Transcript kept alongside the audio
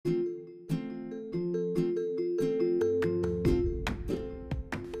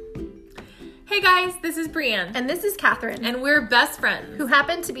Hey guys, this is Brienne. And this is Catherine. And we're best friends. Who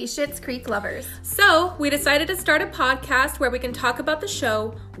happen to be Schitt's Creek lovers. So, we decided to start a podcast where we can talk about the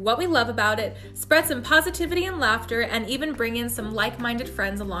show, what we love about it, spread some positivity and laughter, and even bring in some like-minded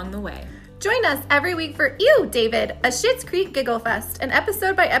friends along the way. Join us every week for Ew, David, a Schitt's Creek Giggle Fest, an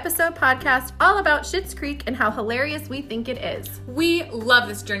episode-by-episode podcast all about Schitt's Creek and how hilarious we think it is. We love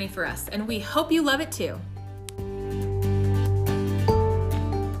this journey for us, and we hope you love it too.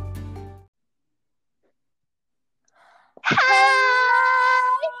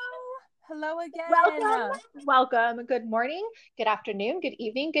 Hello again. Welcome. Good morning, good afternoon, good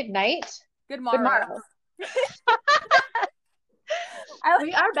evening, good night. Good morrow.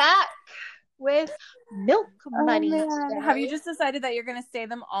 We are back with Milk Money. Have you just decided that you're going to say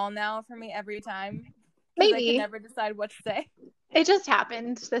them all now for me every time? Maybe. I can never decide what to say. It just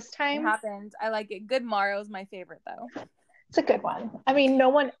happened this time. It happened. I like it. Good morrow is my favorite, though. It's a good one. I mean, no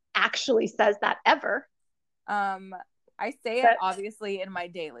one actually says that ever. I say it obviously in my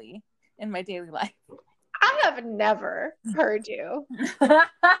daily life. I have never heard you.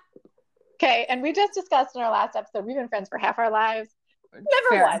 Okay, and we just discussed in our last episode, we've been friends for half our lives.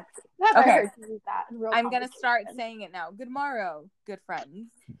 Never once have I heard you use that in real I'm going to start saying it now. Good morrow, good friends.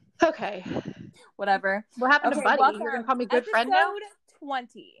 Okay. Whatever. What happened to Buddy? You're going to call me good friend now? Episode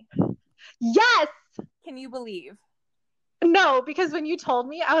 20. Yes! Can you believe? No, because when you told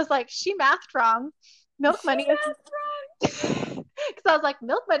me, I was like, she mathed wrong. Milk Money is wrong. Because I was like,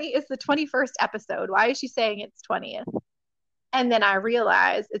 Milk Money is the 21st episode. Why is she saying it's 20th? And then I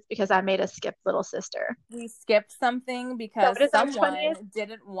realized it's because I made a skip Little Sister. We skipped something because someone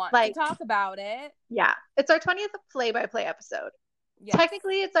didn't want to talk about it. Yeah. It's our 20th play-by-play episode. Yes.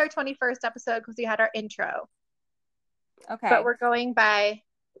 Technically, it's our 21st episode because we had our intro. Okay. But we're going by,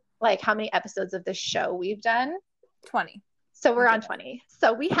 like, how many episodes of this show we've done? 20. So we're on 20.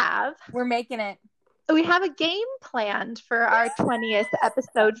 So we're making it. We have a game planned for our 20th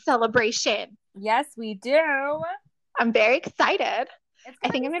episode celebration. Yes, we do. I'm very excited. I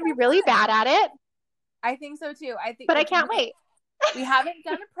think I'm going to be really bad at it. I think so too. But I can't wait. We haven't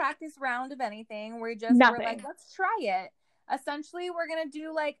done a practice round of anything. We're like, let's try it. Essentially, we're going to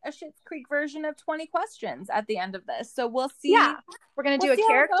do like a Schitt's Creek version of 20 questions at the end of this. So we'll see. Yeah. We're going to do a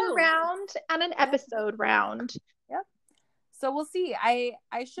character round and an episode round. Yep. So we'll see. I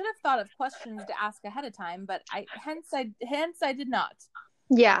should have thought of questions to ask ahead of time, but hence I did not.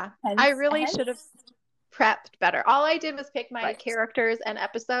 Yeah. I really should have prepped better. All I did was pick my characters and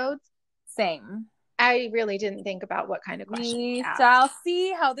episodes. Same. I really didn't think about what kind of questions. We shall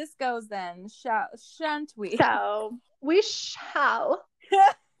see how this goes then, shan't we? So we shall.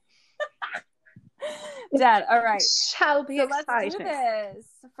 Dad, all right. Shall be excited. Let's do this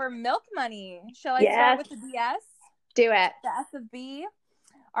for Milk Money. Shall I start with the BS? Do it. The S of B.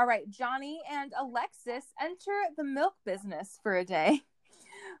 All right. Johnny and Alexis enter the milk business for a day.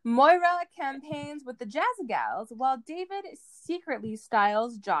 Moira campaigns with the Jazzy Gals while David secretly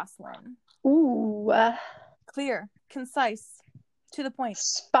styles Jocelyn. Ooh. Clear, concise, to the point.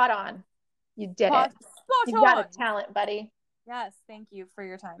 Spot on. You did it. You got a talent, buddy. Yes, thank you for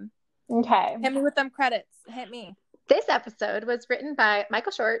your time. Okay. Hit me with them credits. Hit me. This episode was written by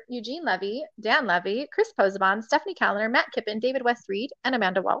Michael Short, Eugene Levy, Dan Levy, Chris Posebon, Stephanie Callender, Matt Kippen, David West Reed, and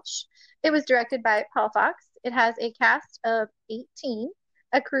Amanda Walsh. It was directed by Paul Fox. It has a cast of 18.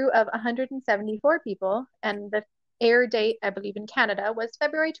 A crew of 174 people, and the air date, I believe, in Canada was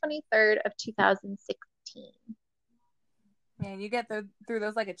February 23rd of 2016. Man, you get through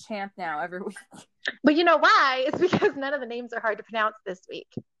those like a champ now every week. But you know why? It's because none of the names are hard to pronounce this week.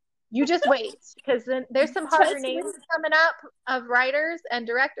 You just wait, because then there's some harder names coming up of writers and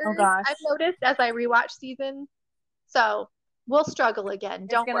directors. Oh, gosh. I've noticed as I rewatch season. So we'll struggle again.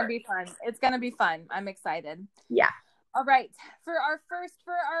 Don't worry. It's going to be fun. It's going to be fun. I'm excited. Yeah. All right, for our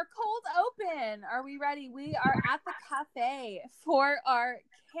cold open, are we ready? We are at the cafe for our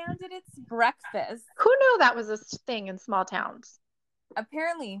candidates breakfast. Who knew that was a thing in small towns?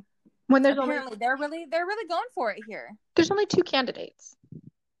 Apparently, they're really going for it here. There's only 2 candidates.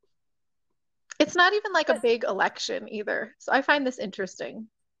 It's not even like a big election either, so I find this interesting.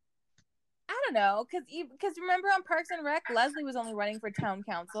 I don't know, because remember on Parks and Rec, Leslie was only running for town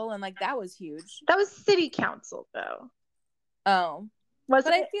council, and like that was huge. That was city council, though. Oh, I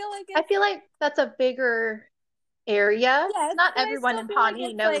feel like that's a bigger area. Yes, not everyone in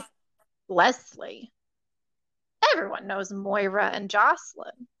Pawnee knows Leslie. Everyone knows Moira and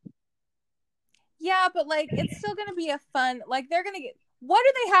Jocelyn. Yeah, but like it's still gonna be a fun. Like they're gonna get. What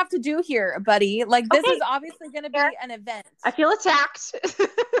do they have to do here, buddy? Like this is obviously gonna be an event. I feel attacked.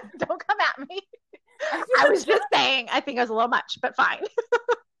 Don't come at me. I was just saying. I think it was a little much, but fine.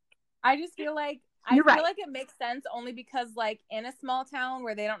 I just feel like You're right. like it makes sense only because like in a small town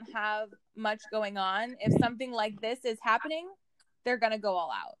where they don't have much going on, if something like this is happening, they're gonna go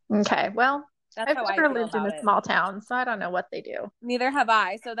all out. Okay, well, That's I've how I never feel lived in about a it. small town, so I don't know what they do. Neither have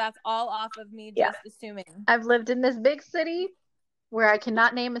I, so that's all off of me just assuming. I've lived in this big city where I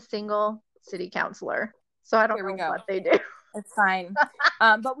cannot name a single city councilor, so I don't Here we know go. what they do. It's fine.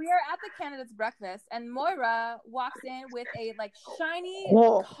 But we are at the candidates' breakfast, and Moira walks in with a like shiny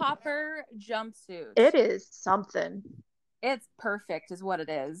Whoa. copper jumpsuit. It is something. It's perfect, is what it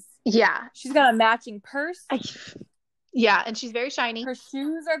is. Yeah. She's got a matching purse. Yeah, and she's very shiny. Her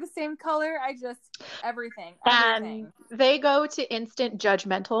shoes are the same color. Everything. And they go to instant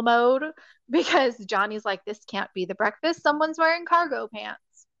judgmental mode because Johnny's like, this can't be the breakfast. Someone's wearing cargo pants.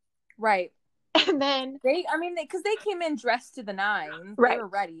 Right. And then because they came in dressed to the nines. Right. They were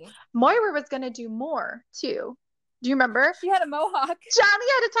ready. Moira was going to do more too. Do you remember? She had a mohawk. Johnny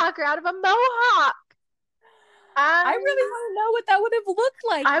had to talk her out of a mohawk. I really want to know what that would have looked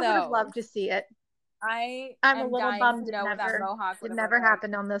like. I would have loved to see it. I'm a little bummed to know what that mohawk it never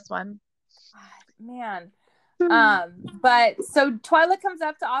happened on this one. Man. But so Twyla comes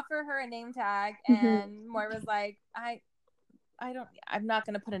up to offer her a name tag, and Moira's like, I'm not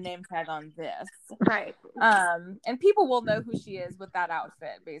gonna put a name tag on this. Right. And people will know who she is with that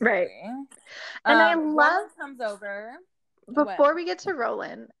outfit, basically. Right. And I love Roland comes over. Before we get to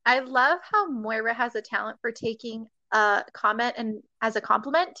Roland, I love how Moira has a talent for taking a comment and as a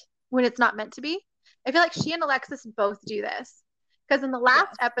compliment when it's not meant to be. I feel like she and Alexis both do this. Because in the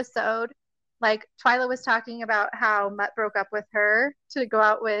last episode, like Twyla was talking about how Mutt broke up with her to go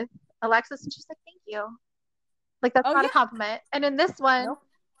out with Alexis, and she's like, thank you. Like, that's not a compliment. And in this one,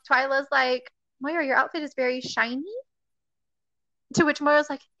 Twyla's like, Moira, your outfit is very shiny. To which Moira's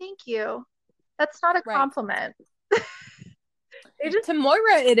like, thank you. That's not a compliment. To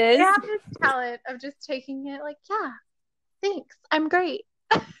Moira, it is. They have this talent of just taking it like, yeah, thanks. I'm great.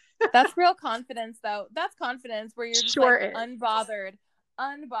 That's real confidence, though. That's confidence where you're just like unbothered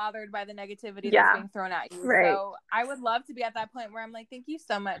by the negativity that's being thrown at you. Right. So I would love to be at that point where I'm like, thank you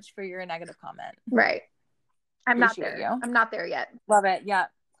so much for your negative comment. Right. I'm not Appreciate there. I'm not there yet. Love it. Yeah.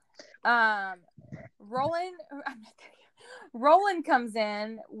 Roland comes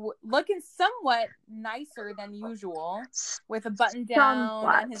in looking somewhat nicer than usual with a button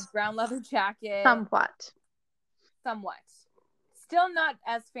down and his brown leather jacket. Somewhat. Still not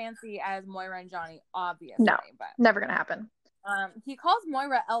as fancy as Moira and Johnny, obviously. No, but never gonna happen. He calls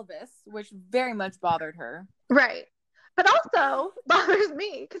Moira Elvis, which very much bothered her. Right. But also bothers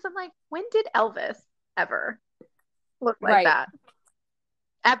me because I'm like, when did Elvis ever look like that?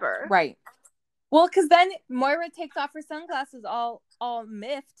 Ever. Right. Well, because then Moira takes off her sunglasses all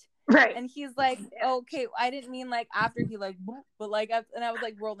miffed. Right. And he's like, okay, I didn't mean like after he like, but like, and I was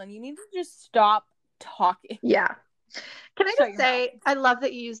like, Roland, you need to just stop talking. Yeah. Can I just say, I love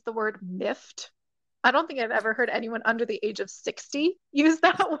that you used the word miffed. I don't think I've ever heard anyone under the age of 60 use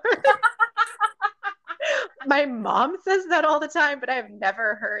that word. My mom says that all the time, but I've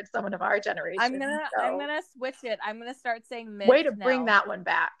never heard someone of our generation. I'm gonna switch it. I'm gonna start saying miffed. Way to bring that one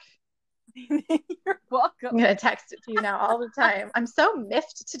back. You're welcome. I'm gonna text it to you now all the time. I'm so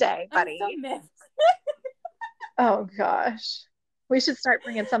miffed today, buddy. I'm so miffed. Oh gosh, we should start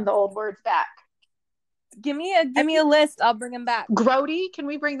bringing some of the old words back. Give me a list. I'll bring them back. Grody, can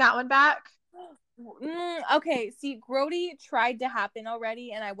we bring that one back? Okay. See, Grody tried to happen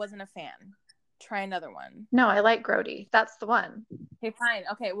already, and I wasn't a fan. Try another one. No, I like Grody. That's the one. Okay, fine.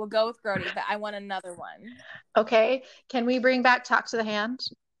 Okay, we'll go with Grody, but I want another one. Okay, can we bring back talk to the hand?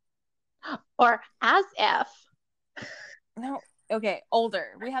 Or as if? No. Okay,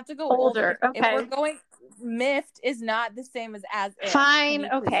 older. We have to go older. Okay. If we're going, miffed is not the same as if. Fine.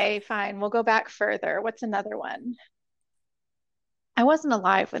 Okay, fine. We'll go back further. What's another one? I wasn't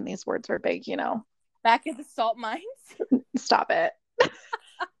alive when these words were big, you know. Back at the salt mines? Stop it.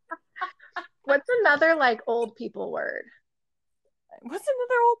 What's another like old people word? What's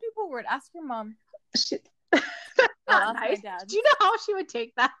another old people word? Ask your mom. Not nice. Do you know how she would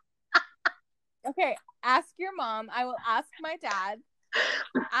take that? Okay, ask your mom. I will ask my dad.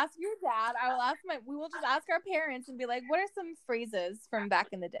 Ask your dad. I will ask we will just ask our parents and be like, what are some phrases from back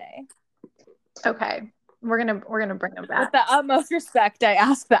in the day? Okay. We're gonna bring them back. With the utmost respect, I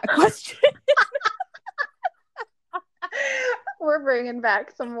ask that question. We're bringing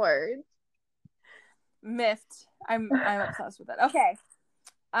back some words. Miffed. I'm obsessed with it. Okay.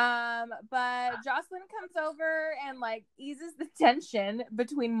 But Jocelyn comes over and like eases the tension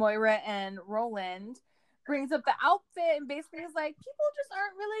between Moira and Roland, brings up the outfit and basically is like, people just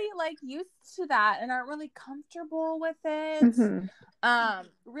aren't really like used to that and aren't really comfortable with it. Mm-hmm.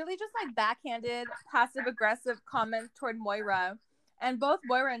 Really just like backhanded, passive aggressive comments toward Moira. And both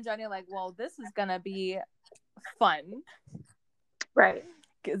Moira and Johnny are like, well, this is gonna be fun. Right.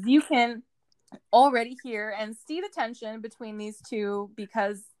 Because you can already hear and see the tension between these two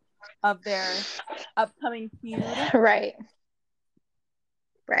because of their upcoming feud. Right.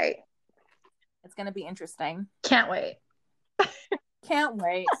 Right. It's going to be interesting. Can't wait. Can't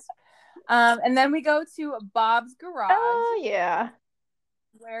wait. And then we go to Bob's garage. Oh, yeah.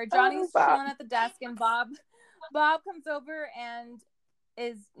 Where Johnny's chilling at the desk and Bob comes over and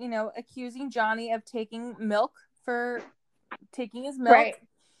is, you know, accusing Johnny of taking his milk. Right.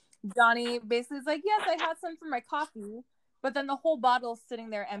 Johnny basically is like, yes, I had some for my coffee, but then the whole bottle's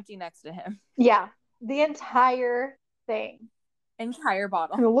sitting there empty next to him. Yeah, the entire thing. Entire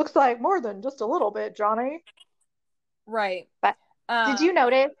bottle. It looks like more than just a little bit, Johnny. Right. But did you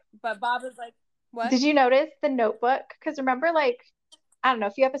notice? But Bob is like, what? Did you notice the notebook? Because remember, like, I don't know,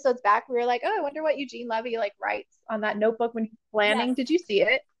 a few episodes back, we were like, oh, I wonder what Eugene Levy, like, writes on that notebook when he's planning. Yes. Did you see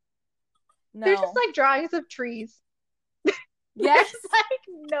it? No. They're just, like, drawings of trees. Yes. Like,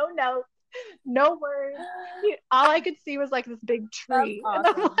 no notes, no words. All I could see was, like, this big tree.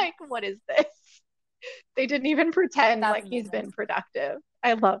 Awesome. And I'm like, what is this? They didn't even pretend like he's been productive.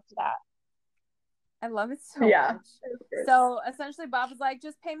 I loved that. I love it so much. So essentially Bob was like,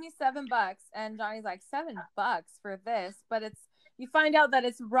 just pay me $7. And Johnny's like, $7 for this? But you find out that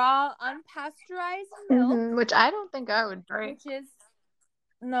it's raw, unpasteurized milk. Which I don't think I would drink.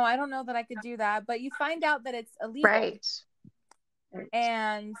 No, I don't know that I could do that. But you find out that it's illegal. Right.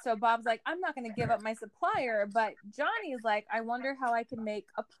 And so Bob's like, I'm not going to give up my supplier, but Johnny's like, I wonder how I can make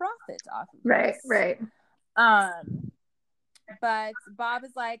a profit off of this. Right. But Bob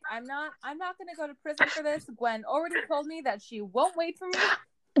is like, I'm not going to go to prison for this. Gwen already told me that she won't wait for me.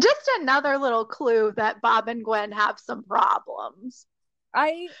 Just another little clue that Bob and Gwen have some problems.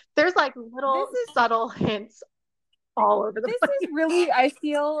 There's like little subtle hints all over the place. This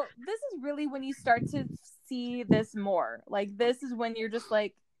is really when you start to see this more. Like, this is when you're just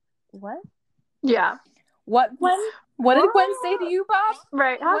like, what? Yeah. What, Gwen? What did Gwen say to you, Bob?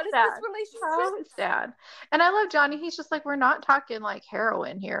 Right. What is this relationship? How sad. And I love Johnny. He's just like, we're not talking like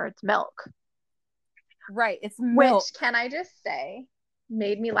heroin here. It's milk. Right. It's milk. Which, can I just say,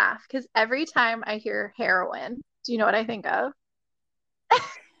 made me laugh. Because every time I hear heroin, do you know what I think of?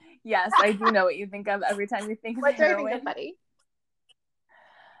 Yes, I do know what you think of every time you think of heroin. What do I think of, buddy?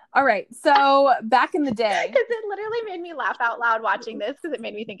 All right. So, back in the day. Because it literally made me laugh out loud watching this because it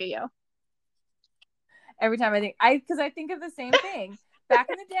made me think of you. Every time because I think of the same thing. Back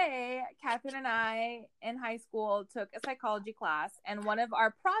in the day, Catherine and I in high school took a psychology class, and one of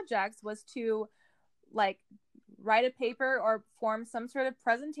our projects was to like write a paper or form some sort of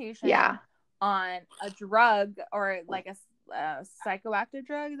presentation on a drug or like a psychoactive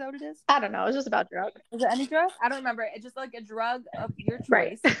drug. Is that what it is? I don't know. It's just about drugs. Is it any drug? I don't remember. It's just like a drug of your choice.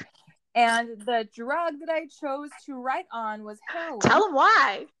 Right. And the drug that I chose to write on was heroin. Tell them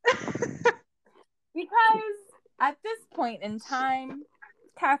why. Because at this point in time,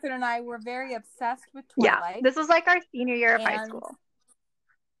 Catherine and I were very obsessed with Twilight. Yeah, this was like our senior year of high school.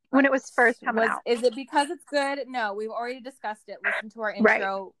 When it was first coming out. Is it because it's good? No, we've already discussed it. Listen to our intro. Right.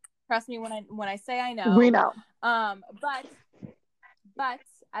 Trust me when I say I know. We know. But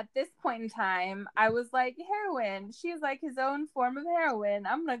at this point in time, I was like, heroin. She's like his own form of heroin.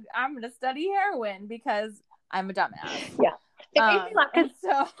 I'm gonna study heroin because I'm a dumbass. Yeah. It made me laugh because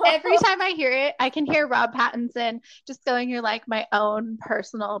every time I hear it, I can hear Rob Pattinson just going, "You're like my own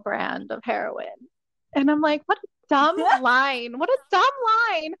personal brand of heroin," and I'm like, "What a dumb line! What a dumb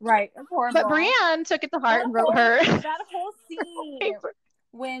line!" Right, but Brienne took it to heart and wrote her that whole scene.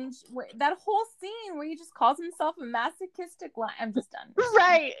 That whole scene where he just calls himself a masochistic line. I'm just done.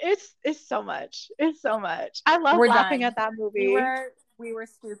 Right. It's so much. It's so much. I love laughing at that movie. We were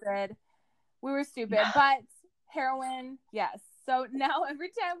stupid. But heroin, yes. So now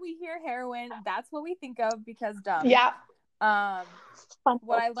every time we hear heroin, that's what we think of because dumb. Yeah.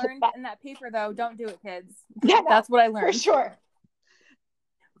 What I learned in that paper though, don't do it, kids. Yeah, that's what I learned. For sure,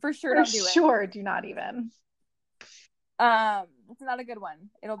 don't do it. For sure, do not even. It's not a good one.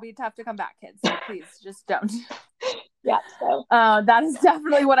 It'll be tough to come back, kids. So please just don't. Yeah. So that is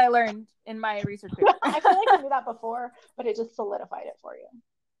definitely what I learned in my research paper. I feel like I knew that before, but it just solidified it for you.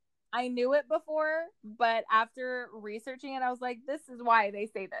 I knew it before, but after researching it, I was like, this is why they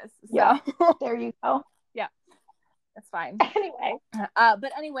say this. So. Yeah. There you go. Yeah. That's fine. Anyway.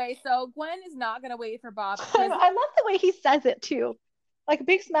 But anyway, so Gwen is not going to wait for Bob. I love the way he says it too. Like a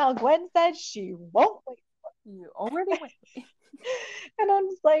big smile. Gwen said she won't wait for You already went. And I'm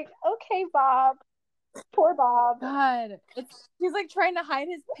just like, okay, Bob. Poor Bob. God, he's like trying to hide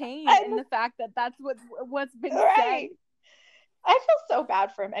his pain in the fact that that's what's been said. I feel so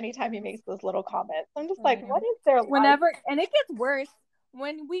bad for him anytime he makes those little comments. I'm just like, what is their life? And it gets worse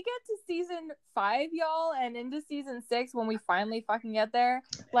when we get to season 5, y'all, and into season 6 when we finally fucking get there.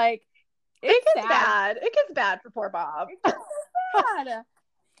 Like, it gets bad. It gets bad for poor Bob. It gets so bad.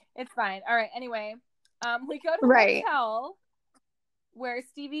 It's fine. All right. Anyway, we go to a hotel where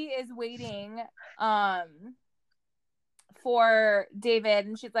Stevie is waiting for David,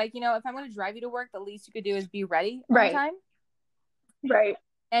 and she's like, if I'm going to drive you to work, the least you could do is be ready on time. Right.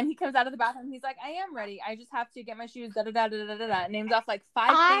 And he comes out of the bathroom. He's like, I am ready. I just have to get my shoes. Da da da da da da da. Names off like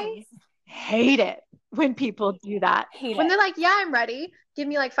 5 things. I hate it when people do that. When they're like, yeah, I'm ready. Give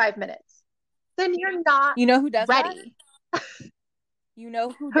me like 5 minutes. Then you're not. You know who does ready. That? You know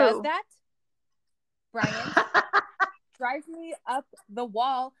who does that? Brian. Drives me up the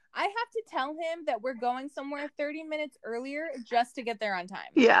wall. I have to tell him that we're going somewhere 30 minutes earlier just to get there on time.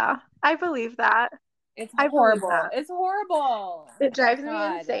 Yeah, I believe that. It's horrible. It's horrible. It drives me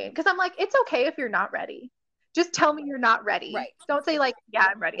insane. Because I'm like, it's okay if you're not ready. Just tell me you're not ready. Right. Don't say like, yeah,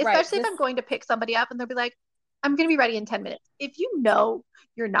 I'm ready. Especially if I'm going to pick somebody up and they'll be like, I'm going to be ready in 10 minutes. If you know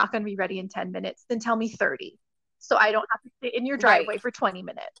you're not going to be ready in 10 minutes, then tell me 30. So I don't have to sit in your driveway for 20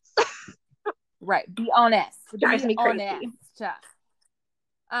 minutes. Right. Be honest. It drives me crazy.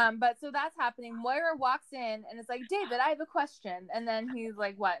 But so that's happening. Moira walks in and it's like, David, I have a question. And then he's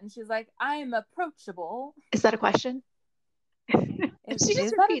like, what? And she's like, I am approachable. Is that a question? She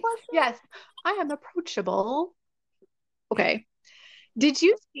just repeats, yes, I am approachable. Okay. Did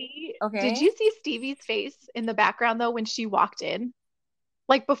you see Stevie's face in the background though when she walked in?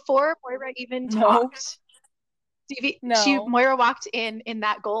 Like before Moira even talked. Moira walked in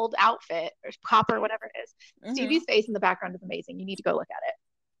that gold outfit or copper, whatever it is. Mm-hmm. Stevie's face in the background is amazing. You need to go look at it.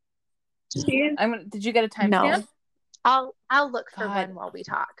 Did you get a timestamp? No. I'll look for one while we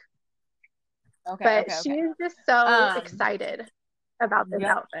talk. Okay. But she's just so excited about this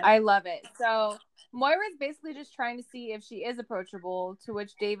outfit. I love it. So Moira's basically just trying to see if she is approachable, to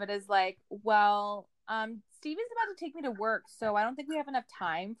which David is like, well, Stevie's about to take me to work, so I don't think we have enough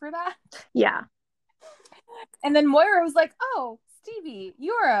time for that. Yeah. And then Moira was like, oh, Stevie,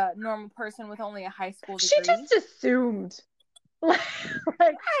 you're a normal person with only a high school degree. She just assumed. Okay,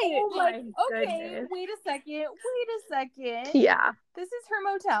 wait a second. Yeah. This is her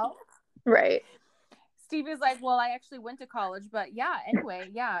motel. Right. Stevie's like, well, I actually went to college, but yeah, anyway,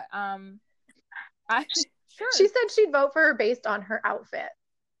 yeah. Sure. She said she'd vote for her based on her outfit.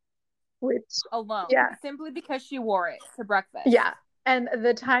 Which alone. Yeah. Simply because she wore it to breakfast. Yeah. And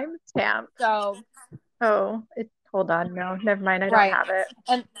the timestamp. So hold on, no, never mind. I don't have it.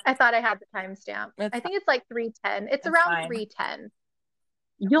 And I thought I had the timestamp. I think it's like 3:10. It's around 3:10.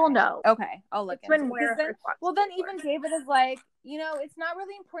 You'll know. Okay, I'll look into it. Then even David is like, it's not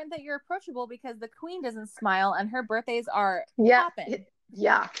really important that you're approachable because the queen doesn't smile and her birthdays are popping.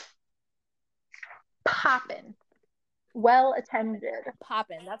 Yeah. Popping. Well attended.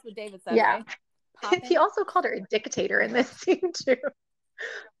 Popping. That's what David said. Yeah. Right? Poppin'. He also called her a dictator in this scene too,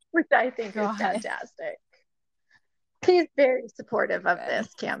 which I think is fantastic. He's very supportive of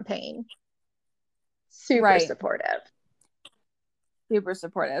this campaign. Super supportive. Super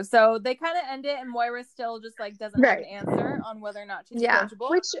supportive. So they kind of end it, and Moira still just like doesn't have an answer on whether or not she's approachable.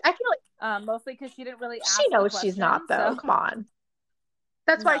 Which I feel like mostly because she didn't really ask. She knows she's not though. So. Come on.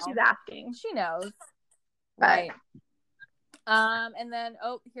 That's why she's asking. She knows. Right. And then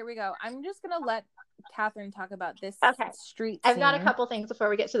here we go. I'm just gonna let Catherine talk about this street scene. I've got a couple things before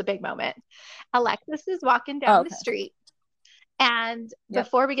we get to the big moment. Alexis is walking down the street, and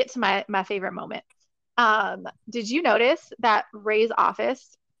before we get to my favorite moment, did you notice that Ray's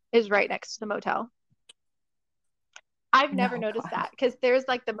office is right next to the motel? I've never noticed that because there's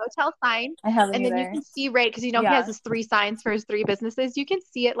like the motel sign, and then you can see Ray because he has his 3 signs for his 3 businesses. You can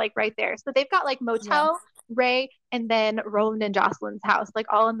see it like right there. So they've got like motel, Ray, and then Roland and Jocelyn's house, like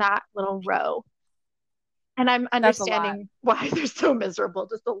all in that little row. And I'm understanding why they're so miserable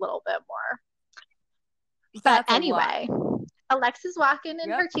just a little bit more. But anyway, Alexa's walking in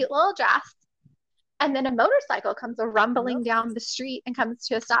her cute little dress. And then a motorcycle comes rumbling down the street and comes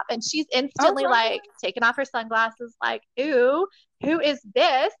to a stop. And she's instantly like taking off her sunglasses, like, ooh, who is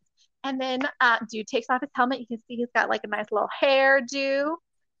this? And then dude takes off his helmet. You can see he's got like a nice little hairdo.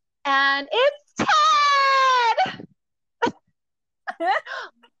 And it's Ted!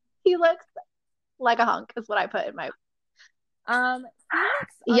 He looks like a hunk is what I put in my...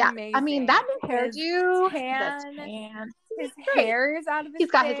 He looks amazing. I mean, that new hairdo, his hair is out of his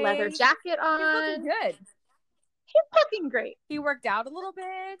He's got his leather jacket on. He's looking good. He's looking great. He worked out a little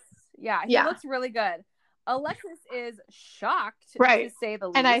bit. Yeah, he Yeah. looks really good. Alexis is shocked, Right. to say the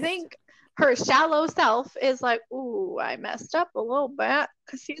least. And I think her shallow self is like, ooh, I messed up a little bit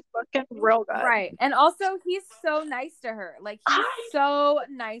because he's looking real good. Right. And also, he's so nice to her. Like, he's so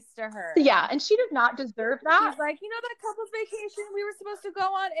nice to her. Yeah, and she did not deserve that. He's like, you know that couple's vacation we were supposed to go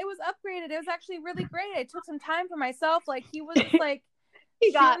on? It was upgraded. It was actually really great. I took some time for myself. Like, he was just like,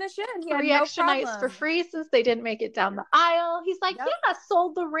 he got the shit. He 3 had extra no nights for problem. free since they didn't make it down the aisle. He's like, Yep. yeah,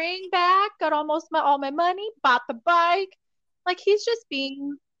 sold the ring back, got almost all my money, bought the bike. Like, he's just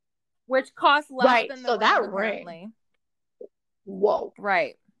being... Which costs less Right, than the so ring, that apparently. ring. Whoa.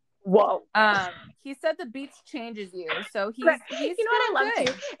 Right. Whoa. He said the beach changes you, so he's Right. he's You know what I love good.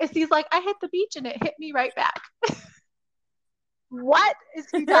 too is he's like, I hit the beach and it hit me right back. What is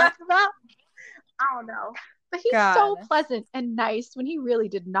he talking about? I don't know. But he's so pleasant and nice when he really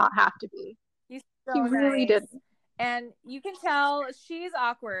did not have to be. He's so He really nice. didn't. And you can tell she's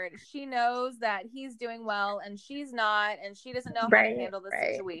awkward. She knows that he's doing well and she's not, and she doesn't know how to handle the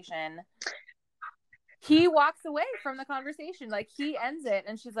situation. He walks away from the conversation. Like, he ends it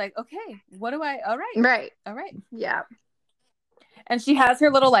and she's like, okay, what do I, all right. Yeah. And she has her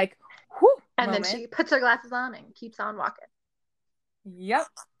little like, whew, and moment. then she puts her glasses on and keeps on walking. Yep.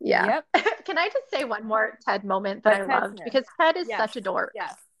 Yeah. Yep. Can I just say one more Ted moment that I loved? Because Ted is such a dork.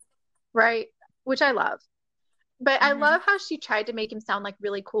 Yes. Right? Which I love. But I love how she tried to make him sound like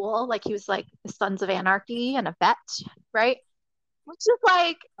really cool. Like he was like the Sons of Anarchy and a vet, right? Which is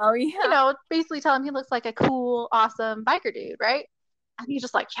like, you know, basically tell him he looks like a cool, awesome biker dude, right? And he's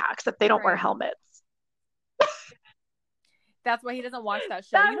just like, yeah, except they don't wear helmets. That's why he doesn't watch that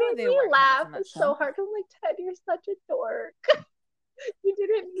show. That you know made me laugh. It's so hard. I'm like, Ted, you're such a dork. You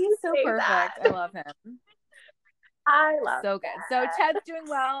didn't need to say perfect. that. I love him. I love so good. So Ted's doing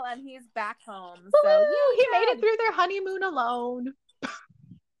well and he's back home. So he made it through their honeymoon alone.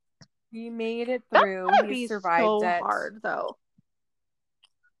 He made it through. He survived so it. hard though.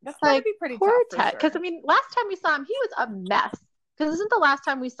 That's gotta be pretty poor tough. Ted, because I mean, last time we saw him, he was a mess. Because isn't the last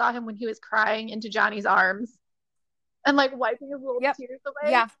time we saw him when he was crying into Johnny's arms and like wiping his little tears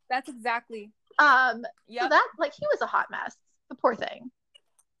away? Yeah, that's exactly. So that like he was a hot mess. The poor thing.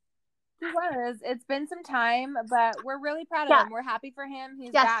 He was. It's been some time, but we're really proud of him. We're happy for him.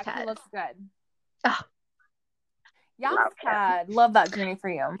 He's back. Ted. He looks good. Ted. Love that journey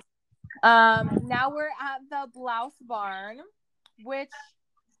for you. Now we're at the Blouse Barn, which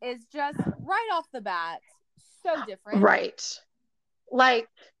is just right off the bat so different. Right. Like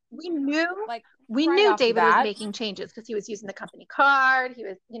we knew David was making changes because he was using the company card. He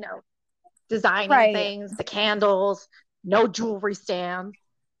was, you know, designing things, the candles, no jewelry stands.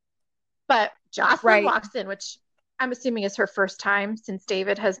 But Jocelyn walks in, which I'm assuming is her first time since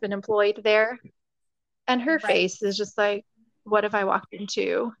David has been employed there. And her face is just like, what have I walked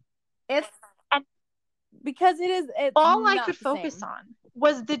into? It's all I could focus on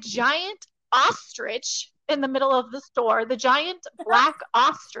was the giant ostrich in the middle of the store, the giant black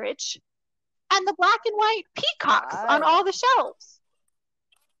ostrich, and the black and white peacocks on all the shelves.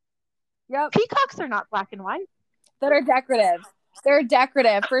 Yep. Peacocks are not black and white. That are decorative. They're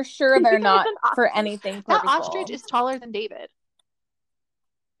decorative for sure. They're not for anything purposeful. That ostrich is taller than David.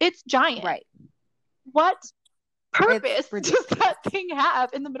 It's giant. Right. What purpose does that thing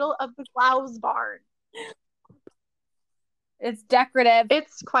have in the middle of the Blouse Barn? It's decorative.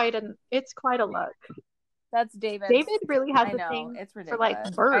 It's quite a look. That's David. David really has a thing for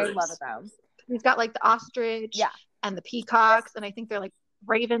like birds. I love it though. He's got like the ostrich and the peacocks, and I think they're like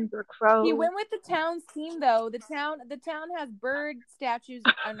ravens or crows. He went with the town's theme though. The town has bird statues,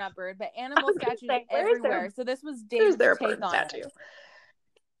 or not bird, but animal statues everywhere. So this was David's take on it.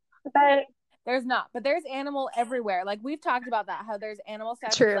 But there's not, but there's animal everywhere. Like we've talked about that, how there's animal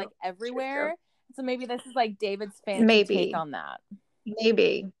statues like everywhere. True. So maybe this is like David's fancy take on that.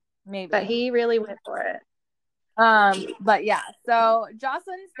 Maybe. But he really went for it. But yeah, so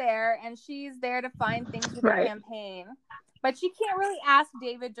Jocelyn's there and she's there to find things with the campaign. But she can't really ask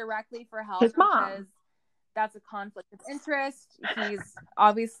David directly for help because that's a conflict of interest. He's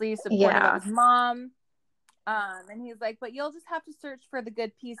obviously supportive of his mom. And he's like, but you'll just have to search for the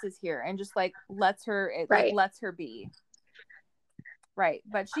good pieces here and just like lets her be. Right.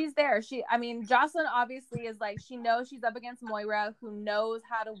 But she's there. Jocelyn obviously is like, she knows she's up against Moira, who knows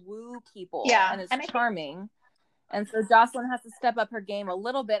how to woo people and is charming. And so Jocelyn has to step up her game a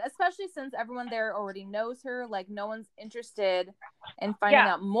little bit, especially since everyone there already knows her. Like, no one's interested in finding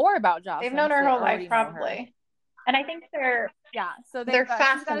out more about Jocelyn. They've known her whole life, probably. And I think they're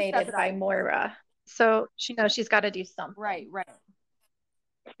fascinated by Moira. So she knows she's got to do something. Right.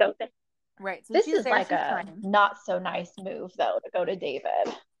 So Right. So This she's is there. like She's a trying. not so nice move, though, to go to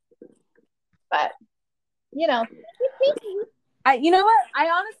David. But, you know, You know what? I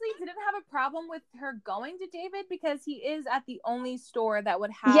honestly didn't have a problem with her going to David because he is at the only store that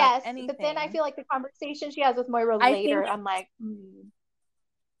would have yes, anything. but then I feel like the conversation she has with Moira I later, think I'm like,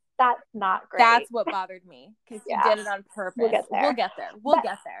 that's not great. that's what bothered me because Yeah. he did it on purpose. We'll get there. We'll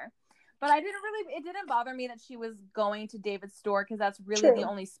get there. But it didn't bother me that she was going to David's store because that's really True. the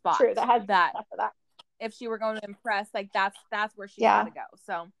only spot True, that has that enough of that. if she were going to impress, like that's where she Yeah. had to go.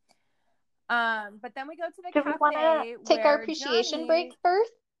 So, but then we go to the Do cafe. we want to take our appreciation Johnny... break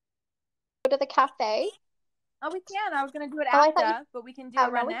first? Go to the cafe. Oh, we can. I was gonna do it Oh, I after, thought you... but we can do Oh,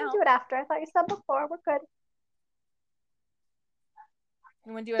 it right no, we now. can do it after. I thought you said before. We're good.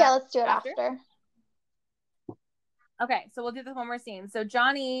 You want to do it? Yeah, let's do it after. Okay, so we'll do this one more scene. So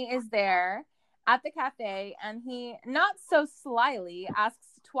Johnny is there at the cafe, and he not so slyly asks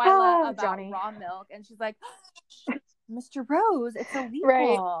Twyla about Johnny. raw milk, and she's like, "Mr. Rose, it's illegal."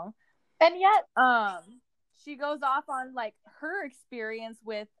 Right. And yet, she goes off on like her experience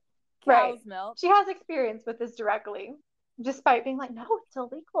with right. cow's milk. She has experience with this directly, despite being like, "No, it's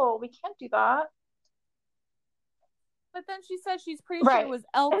illegal. We can't do that." But then she says she's pretty sure it was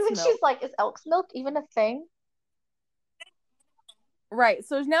elk's milk. And then milk. she's like, "Is elk's milk even a thing?" Right.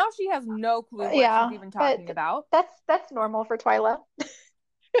 So now she has no clue what she's even talking about. That's normal for Twyla.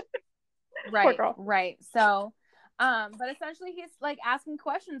 Right. Poor girl. Right. So, but essentially he's like asking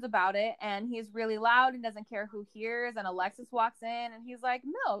questions about it, and he's really loud and doesn't care who hears. And Alexis walks in, and he's like,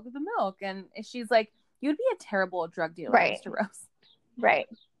 the milk. And she's like, "You'd be a terrible drug dealer, Mr. Rose." Right.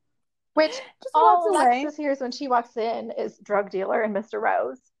 Which all Alexis hears when she walks in is drug dealer and Mr.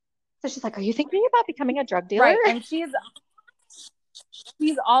 Rose. So she's like, "Are you thinking about becoming a drug dealer?" Right. And she's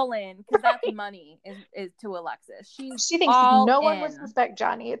all in because that's money is to Alexis. She thinks no one would suspect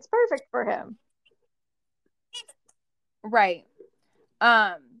Johnny. It's perfect for him. Right.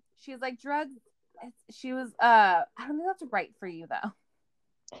 She's like, drugs. She was. I don't think that's right for you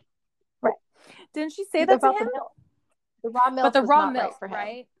though. Right. Didn't she say that to him? The raw milk, but the raw was not milk, right for him.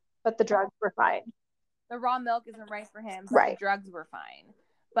 Right? But the drugs were fine. The raw milk isn't right for him, but the drugs were fine.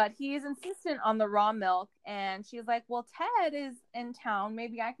 But he's insistent on the raw milk, and she's like, "Well, Ted is in town.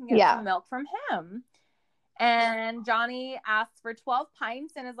 Maybe I can get some milk from him." And Johnny asks for 12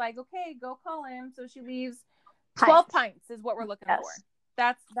 pints and is like, "Okay, go call him." So she leaves. 12 pints is what we're looking for.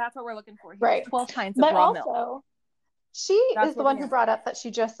 That's what we're looking for here. Right. 12 pints of raw milk. She is the one who brought up that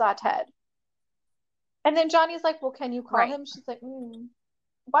she just saw Ted. And then Johnny's like, "Well, can you call him?" She's like,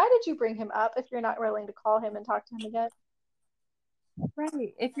 "Why did you bring him up if you're not willing to call him and talk to him again?"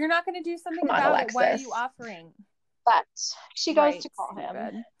 Right. If you're not going to do something about Alexis. It, why are you offering? But she goes to call him.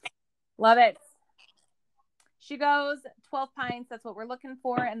 Good. Love it. She goes 12 pints. That's what we're looking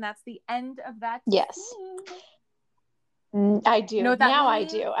for. And that's the end of that. Yes. Scene. I do. You know now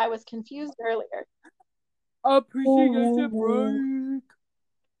means? I do. I was confused earlier. Appreciate break.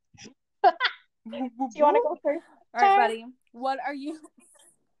 Do you want to go first? All right, buddy. What are you?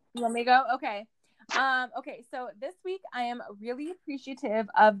 You want me to go? Okay. Okay, so this week I am really appreciative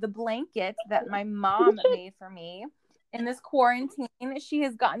of the blanket that my mom made for me in this quarantine. She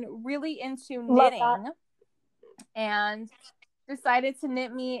has gotten really into knitting and decided to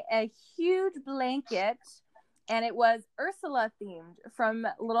knit me a huge blanket, and it was Ursula themed from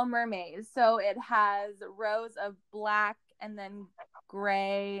Little Mermaid. So it has rows of black and then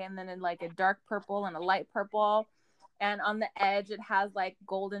gray and then in like a dark purple and a light purple, and on the edge it has like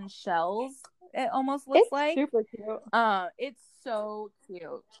golden shells. It almost looks like super cute. It's so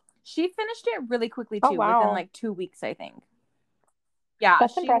cute. She finished it really quickly too, within like 2 weeks, I think. Yeah,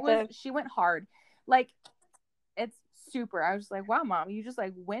 that's impressive. She went hard. Like, it's super. I was just like, wow, Mom, you just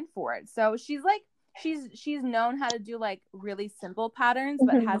like went for it. So she's like, she's known how to do like really simple patterns,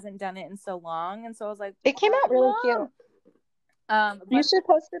 but hasn't done it in so long. And so I was like, it came out really cute. You should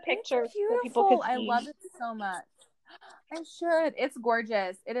post your picture so people can see. I love it so much. I should. It's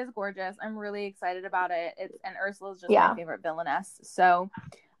gorgeous. It is gorgeous. I'm really excited about it. And Ursula's just my favorite villainess. So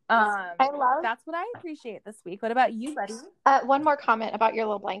that's what I appreciate this week. What about you, buddy? One more comment about your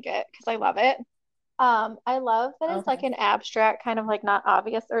little blanket, because I love it. I love that it's like an abstract, kind of like not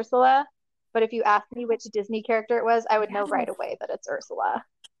obvious Ursula. But if you asked me which Disney character it was, I would know right away that it's Ursula.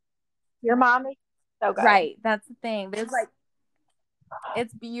 Your mom is so good. Right. That's the thing. There's like,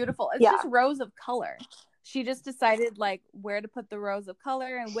 it's beautiful. It's just rows of color. She just decided like where to put the rows of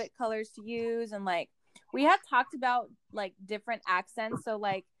color and what colors to use. And like, we had talked about like different accents. So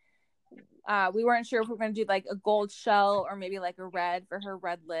like, we weren't sure if we were going to do like a gold shell or maybe like a red for her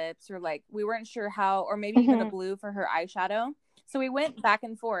red lips, or like, we weren't sure how, or maybe even a blue for her eyeshadow. So we went back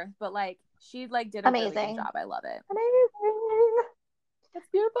and forth, but like, She like did a really good Amazing. job. I love it. Amazing. That's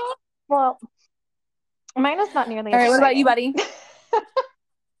beautiful. Well, mine was not nearly All as right, what about you, buddy?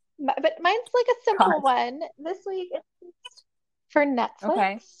 But mine's like a simple God. one. This week it's for Netflix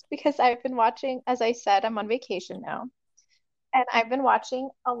Okay. because I've been watching, as I said, I'm on vacation now. And I've been watching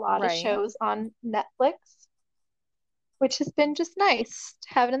a lot of Right. shows on Netflix, which has been just nice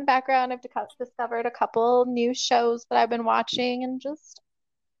to have it in the background. I've discovered a couple new shows that I've been watching and just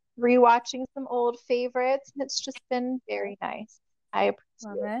rewatching some old favorites. And it's just been very nice. I Love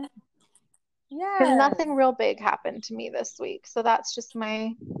appreciate it. it. Yeah. Because nothing real big happened to me this week. So that's just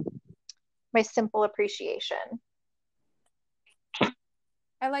my simple appreciation.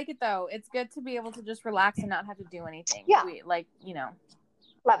 I like it though. It's good to be able to just relax and not have to do anything. Yeah.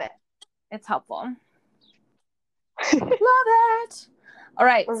 Love it. It's helpful. Love it. All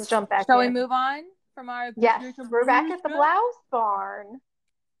right. Let's jump back Shall we in. move on from our Yes, we're back at the blouse barn.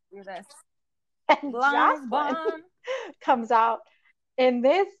 Do this. And Blouse Jocelyn barn. comes out in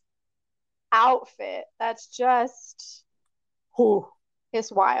this outfit that's just,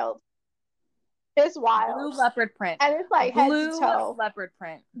 it's wild. It's wild. Blue leopard print. And it's like head to Blue toe. leopard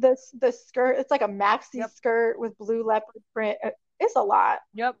print. The skirt, it's like a maxi Yep. skirt with blue leopard print. It's a lot.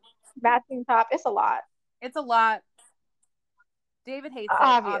 Yep. Matching top, it's a lot. It's a lot. David hates it,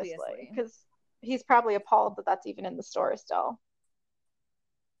 Obviously, because he's probably appalled that that's even in the store still.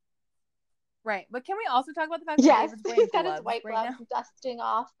 Right. But can we also talk about the fact that Yes, David's wearing he's got gloves his white right gloves dusting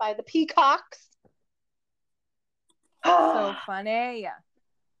off by the peacocks. now? So funny.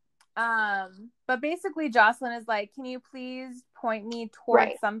 But basically Jocelyn is like, can you please point me towards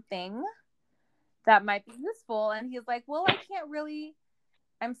Right. something that might be useful? And he's like, well, I can't really,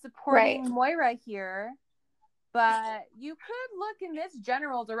 I'm supporting Moira here, but you could look in this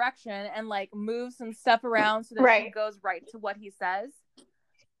general direction and like move some stuff around so that she goes right to what he says.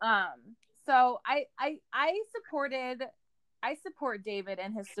 So I support David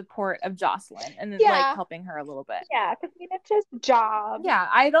and his support of Jocelyn and like helping her a little bit. Yeah, because it's his job. Yeah,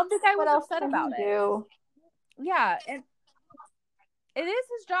 I don't think I was What else upset can about he it. do? Yeah, and it is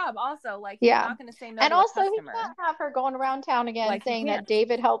his job also. Like, he's not going to say no And to a also, he customer. can't have her going around town again Like, he saying can't. that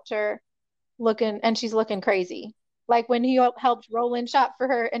David helped her and she's looking crazy. Like when he helped Roland shop for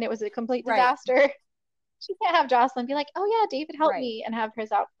her and it was a complete disaster. She can't have Jocelyn be like, oh yeah, David helped me, and have her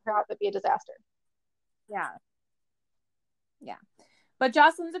outfit be a disaster. Yeah. Yeah. But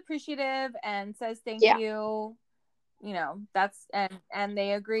Jocelyn's appreciative and says thank you. You know, that's and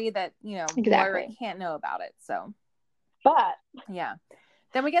they agree that, you know, Moira can't know about it. So but yeah.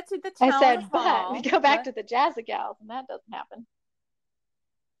 Then we get to the town I said, hall. but we go back to the Jazzy Gals and that doesn't happen.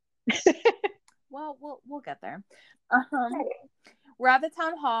 Well, we'll get there. We're at the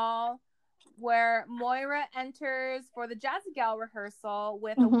town hall where Moira enters for the Jazzy Gal rehearsal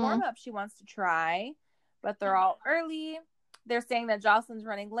with a warm-up she wants to try, but they're all early. They're saying that Jocelyn's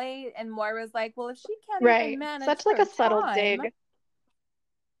running late, and Moira's like, well, if she can't even manage such like a subtle dig.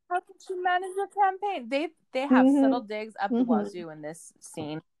 How can she manage a campaign? They have subtle digs up the wazoo in this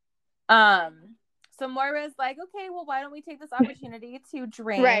scene. So Moira's like, okay, well, why don't we take this opportunity to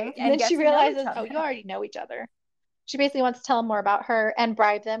drink? And then she realizes, oh, you already know each other. She basically wants to tell them more about her and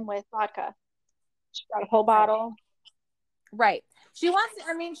bribe them with vodka. She got a whole bottle. Right. She wants to,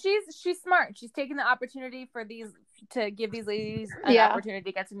 I mean, she's smart. She's taking the opportunity to give these ladies an opportunity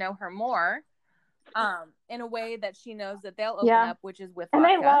to get to know her more. In a way that she knows that they'll open up, which is with vodka.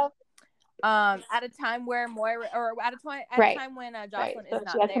 And I love at a time where Moira, or at a time when Jocelyn is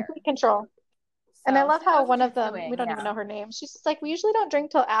not there. Complete control. So, and I love how one of them, we don't even know her name. She's just like, we usually don't drink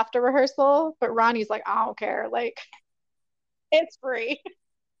till after rehearsal, but Ronnie's like, I don't care. Like, it's free.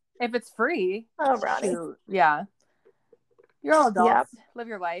 If it's free. Oh, Ronnie. Shoot. Yeah. You're all adults. Live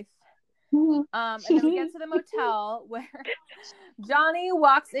your life. And then we get to the motel where Johnny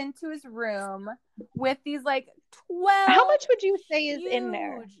walks into his room with these like 12. How much would you say is in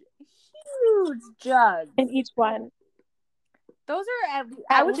there? Huge jugs. In each one. Those are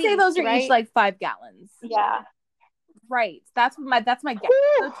I would say those are each like 5 gallons. Yeah. Right. That's my guess.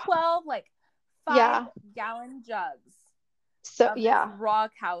 So 12 like 5-gallon jugs. So raw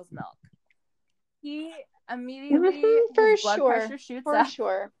cow's milk. He immediately his blood pressure shoots up. For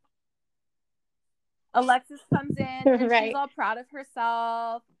sure. Alexis comes in and she's all proud of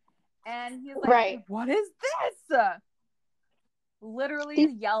herself. And he's like, what is this? Literally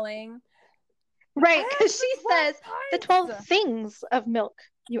yelling. Right, because she says the 12 things of milk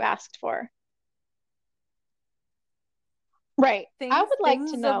you asked for. Right. I would like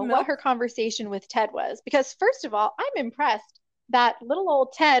to know what her conversation with Ted was. Because first of all, I'm impressed that little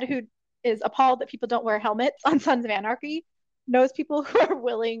old Ted, who is appalled that people don't wear helmets on Sons of Anarchy, knows people who are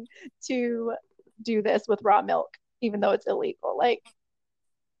willing to do this with raw milk, even though it's illegal. Like,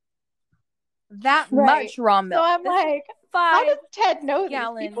 that right. much raw milk. So I'm This is like, how does 5 Ted know these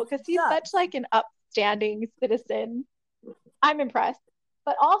gallon people? Because he's jugs. such like an upstanding citizen. I'm impressed.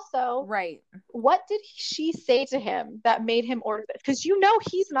 But also, Right. what did she say to him that made him order this? Because you know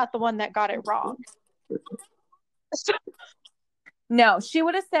he's not the one that got it wrong. No, she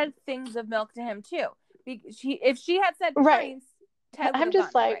would have said things of milk to him too. If she had said Right. pints, Ted would I'm have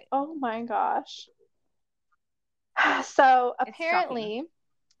just gotten it like, right. oh my gosh. So It's apparently,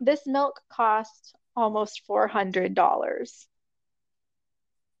 this milk cost almost $400.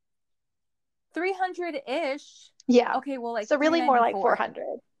 300-ish. Yeah. Okay, well, like So really more like 394.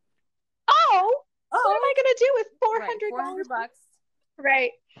 400. Oh, what am I gonna do with $400? Right, $400.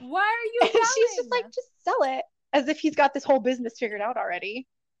 Right. Why are you And yelling? she's just like, just sell it, as if he's got this whole business figured out already.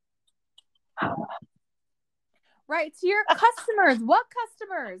 Right, to your customers. What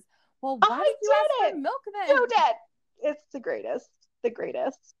customers? Well, why did you ask for milk then? So dead. It's the greatest. The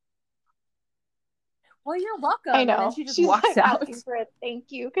greatest. Well, you're welcome. I know. And then she just She's walks like out. asking for a thank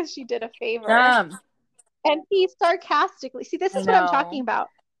you because she did a favor. And he sarcastically, see, this is what I'm know. talking about.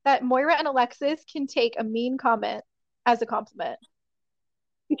 That Moira and Alexis can take a mean comment as a compliment.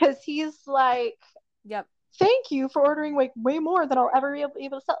 Because he's like, Yep. thank you for ordering like way more than I'll ever be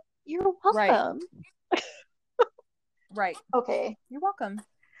able to sell. You're welcome. Right. Okay. You're welcome.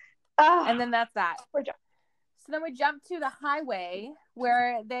 And then that's that. So then we jump to the highway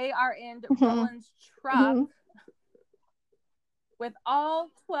where they are in Roland's truck with all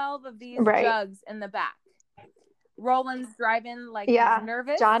 12 of these jugs in the back. Roland's driving like he's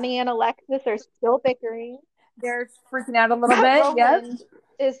nervous. Johnny and Alexis are still bickering. They're freaking out a little bit. Roland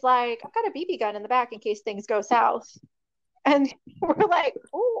is like, I've got a BB gun in the back in case things go south. And we're like,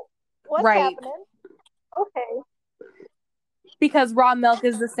 oh, what's happening? Okay. Because raw milk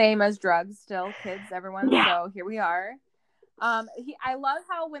is the same as drugs still, kids, everyone. Yeah. So here we are. I love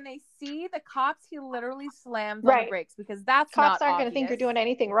how when they see the cops, he literally slams on the brakes because that's cops aren't going to think you're doing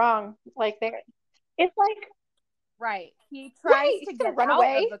anything wrong. Like it's like He tries to get out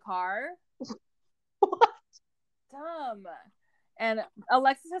of the car. What? Dumb. And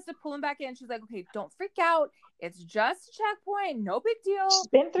Alexis has to pull him back in. She's like, okay, don't freak out. It's just a checkpoint. No big deal. She's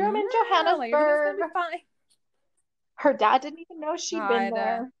been through him in Johannesburg. Everything's gonna be fine. Her dad didn't even know she'd been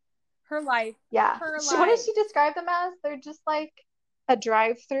there. Her life. Yeah. Her life. What does she describe them as? They're just like a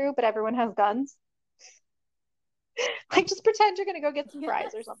drive-through, but everyone has guns. Like, just pretend you're going to go get some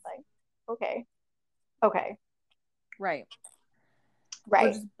fries or something. Okay. Right.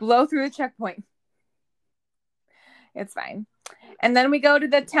 Right. Just blow through the checkpoint. It's fine. And then we go to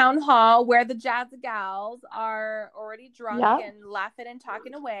the town hall where the Jazz Gals are already drunk and laughing and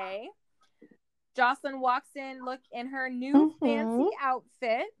talking away. Jocelyn walks in her new fancy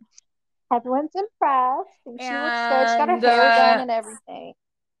outfit. Everyone's impressed. She looks good. She's got her hair done and everything.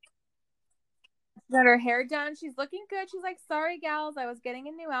 She's got her hair done. She's looking good. She's like, sorry, gals, I was getting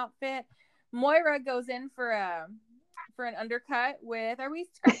a new outfit. Moira goes in for an undercut with, are we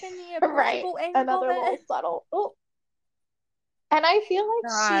scrapping the approachable angle? Another little subtle. Oh. And I feel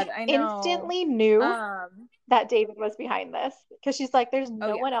like she instantly knew that David was behind this because she's like, there's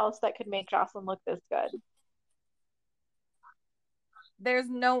no one else that could make Jocelyn look this good.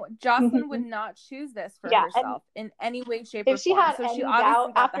 Jocelyn would not choose this for herself in any way, shape, or form. If she had any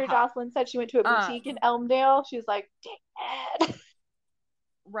doubt after Jocelyn said she went to a boutique in Elmdale, she was like, David.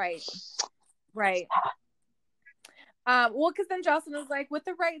 Right. Well, because then Jocelyn was like, with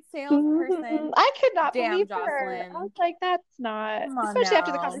the right salesperson. I could not believe Jocelyn. her. I was like, that's not, especially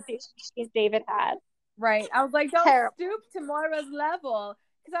after the conversation she and David had. Right. I was like, don't stoop to Moira's level.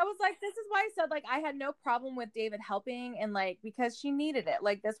 Because I was like, this is why I said, like, I had no problem with David helping. And, like, because she needed it.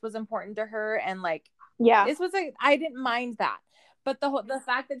 Like, this was important to her. And, like, this was, I didn't mind that. But the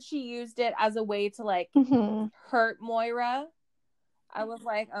fact that she used it as a way to, like, hurt Moira, I was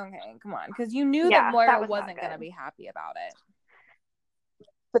like, okay, come on. Because you knew that Moira wasn't going to be happy about it.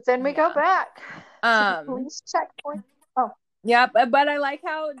 But then we go back to the police checkpoint. Oh. Yeah, but I like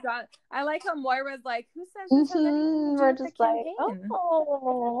how Moira's like, who says this has anything to do with the campaign?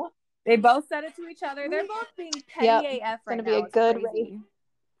 Oh. They both said it to each other. They're both being petty AF right now. It's going to be a good race.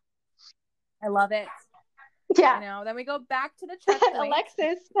 I love it. Yeah. You know, then we go back to the checkpoint.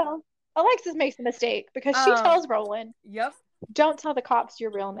 Alexis makes a mistake because she tells Roland, don't tell the cops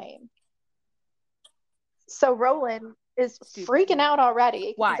your real name. So Roland is freaking out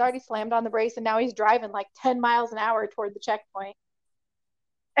already. He's already slammed on the brakes and now he's driving like 10 miles an hour toward the checkpoint.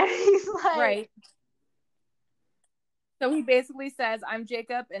 And he's like... Right. So he basically says, I'm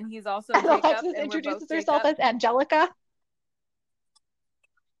Jacob, and he's also Jacob. Alexis introduces herself as Angelica.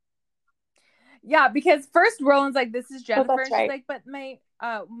 Yeah, because first Roland's like, "This is Jennifer," that's and she's right. like, "But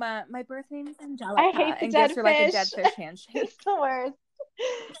my birth name is Angelica." I hate the and dead gives her like a dead fish. fish handshake. It's the worst.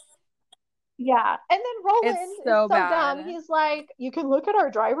 Yeah. And then Roland It's is so so dumb. bad. He's like, you can look at our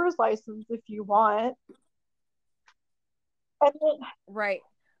driver's license if you want. And then, Right.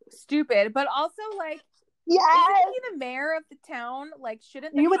 Stupid. But also, like, yes, isn't he the mayor of the town? Like,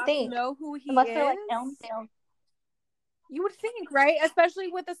 shouldn't the you would cops think. know who he Unless they're is? like Elmdale. You would think, right? Especially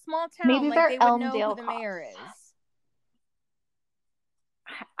with a small town, Maybe like they're they would know who Elmdale the cops. mayor is.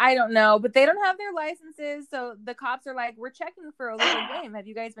 I don't know, but they don't have their licenses, so the cops are like, "We're checking for illegal game. Have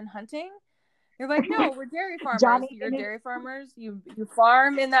you guys been hunting?" They're like, "No, we're dairy farmers. Johnny You're and dairy farmers. You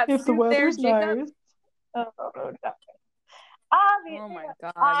farm in that if the suit there, weather's Jacob." nice. Oh, no. Oh my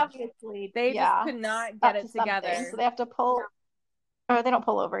god. Obviously, They just yeah, could not up get to it something. together. So they have to pull, or they don't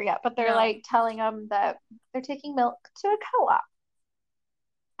pull over yet, but they're No. like telling them that they're taking milk to a co-op,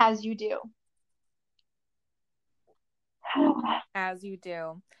 as you do. As you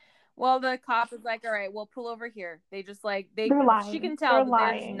do. Well, the cop is like, "All right, we'll pull over here." They just like They're lying. she can tell They're that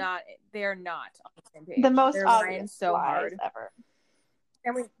lying. they're not on the same page. The most they're obvious lying so lies hard. ever.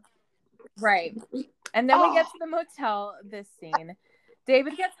 Right. And then we get to the motel this scene.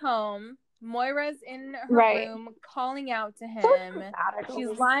 David gets home. Moira's in her room calling out to him.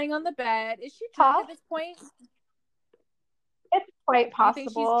 She's lying on the bed. Is she drunk at this point? It's quite possible. Do you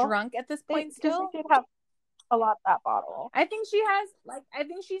think she's drunk at this point still? She did have a lot of that bottle. I think she has, like, I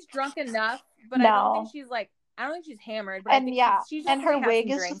think she's drunk enough, but I don't think she's like, I don't think she's hammered, but I think she's just, and her wig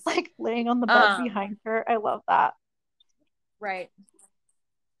is just like laying on the bed behind her. I love that. Right.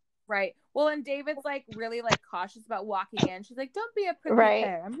 Well, and David's like really like cautious about walking in. She's like, "Don't be a prickly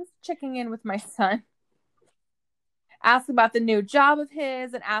pear. I'm just checking in with my son." Ask about the new job of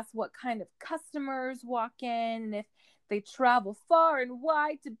his and ask what kind of customers walk in and if they travel far and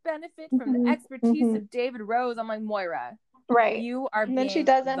wide to benefit from the expertise of David Rose. I'm like, Moira, you are being the worst. And then she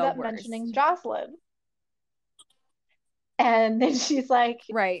does end up mentioning Jocelyn. And then she's like,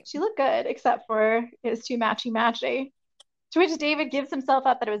 she looked good, except for it was too matchy. To which David gives himself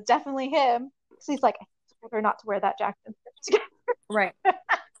up that it was definitely him. So he's like, I told her not to wear that jacket. Right.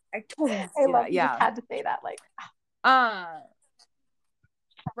 I totally I love that. Yeah. Just had to say that. Like,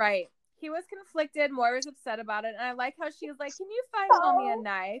 right. He was conflicted. Moira's upset about it. And I like how she was like, "Can you find mommy a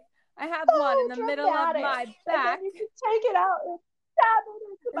knife? I have one in the middle of my back. And you can take it out and stab it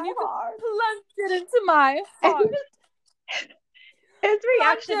into my heart. Plunge it into my heart." His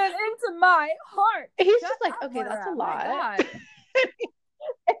reaction into my heart. He's just like, "Okay, that's a lot."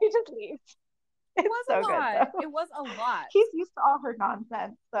 And he just leaves. It was so good. It was a lot. He's used to all her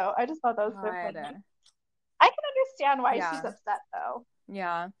nonsense, so I just thought that was so funny. I can understand why she's upset, though.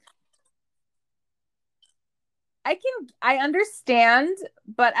 Yeah. I understand,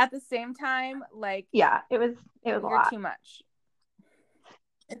 but at the same time, like, yeah, it was a lot. Too much.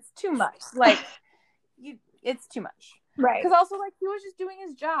 It's too much. Like, it's too much. Right. Because also, like, he was just doing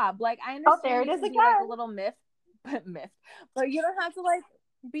his job. Like, I understand. Oh, there it is again. Like a little miffed. But you don't have to, like,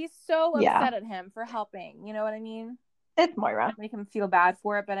 be so upset at him for helping. You know what I mean? It's Moira. Make him feel bad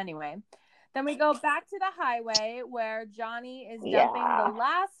for it. But anyway. Then we go back to the highway where Johnny is dumping the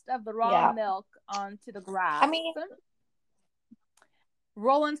last of the raw milk onto the grass. I mean,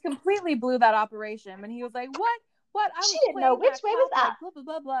 Roland completely blew that operation. And he was like, What? She didn't know which way was that. Blah, blah,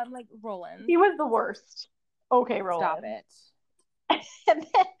 blah, blah. I'm like, Roland. He was the worst. Okay, Roland. Stop it. And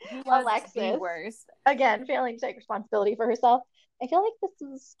then Alexis, the worst. Again, failing to take responsibility for herself. I feel like this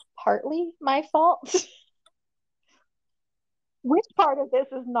is partly my fault. Which part of this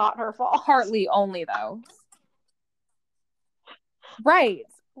is not her fault? Partly only, though. Right,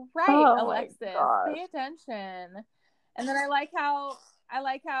 oh, Alexis. Pay attention. And then I like how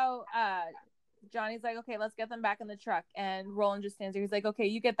Johnny's like, "Okay, let's get them back in the truck." And Roland just stands there. He's like, "Okay,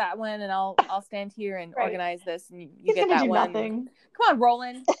 you get that one, and I'll stand here and organize this, and you get that one." Nothing. Come on,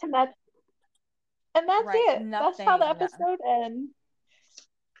 Roland. And that's it. Nothing. That's how the episode ends.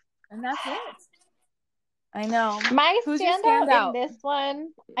 And that's it. I know. My standout in this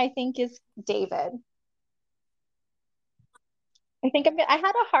one, I think, is David. I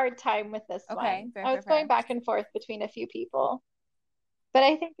had a hard time with this one. I was going back and forth between a few people. But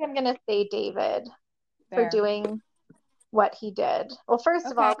I think I'm going to say David for doing what he did. Well, first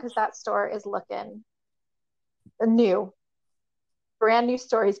of all, because that store is looking brand new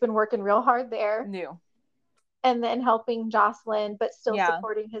store. He's been working real hard there. New. And then helping Jocelyn, but still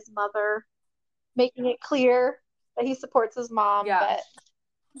supporting his mother. Making it clear that he supports his mom, but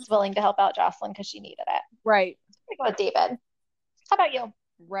he's willing to help out Jocelyn because she needed it. Right. I'm going to go with David. How about you?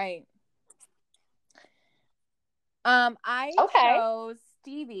 Right. I chose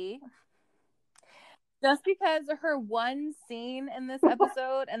Stevie Just because her one scene in this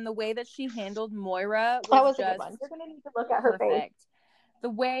episode and the way that she handled Moira That was was a good just one. You're gonna need to look at her face. perfect. The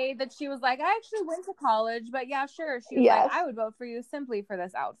way that she was like, I actually went to college, but yeah, sure. She was Yes. like, I would vote for you simply for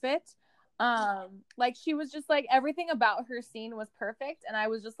this outfit. Like she was just like, everything about her scene was perfect, and I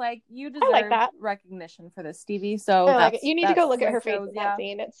was just like, you deserve like that. recognition for this, Stevie. So I like it. that's, You need to go look that's at her what face shows, in yeah. that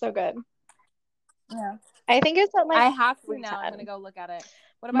scene. It's so good. Yeah. I think it's at like I have to now. 3:10. I'm gonna go look at it.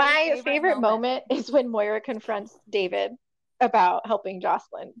 What about My your favorite moment is when Moira confronts David about helping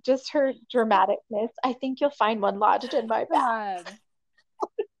Jocelyn. Just her dramaticness. I think you'll find one lodged in my bag. God.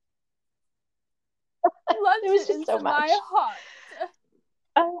 It was just so much. My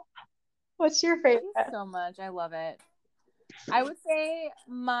heart. What's your favorite? So much. I love it. I would say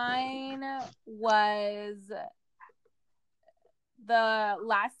mine was the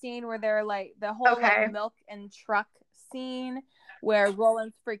last scene where they're like the whole like milk and truck scene where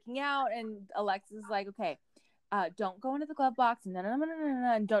Roland's freaking out and Alexis is like, okay, don't go into the glove box and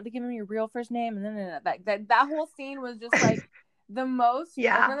and don't give him your real first name and that whole scene was just like the most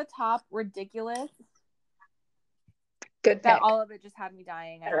over the top ridiculous. Good that pick. all of it just had me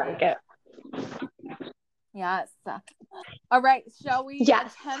dying. I like it. Yes. All right. Shall we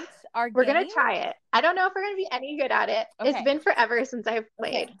attempt our game? We're going to try it. I don't know if we're going to be any good at it. Okay. It's been forever since I've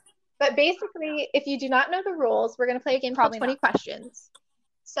played. Okay. But basically, if you do not know the rules, we're going to play a game called 20 questions.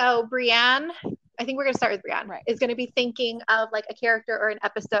 So Brianne, I think we're going to start with Brianne, is going to be thinking of like a character or an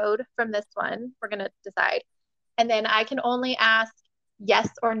episode from this one. We're going to decide. And then I can only ask yes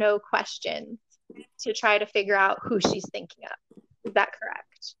or no questions to try to figure out who she's thinking of. Is that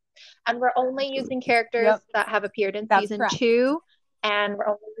correct? And we're only using characters that have appeared in season 2, and we're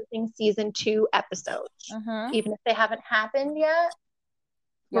only using season 2 episodes. Even if they haven't happened yet,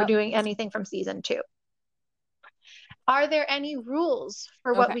 we're doing anything from season 2. Are there any rules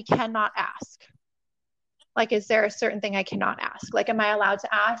for what we cannot ask? Like, is there a certain thing I cannot ask? Like, am I allowed to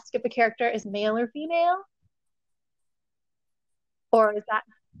ask if a character is male or female? Or is that...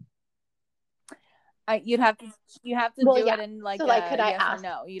 you have to do it in like, so like could I yes ask, or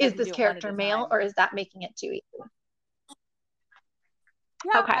no? Is this character male, or is that making it too easy?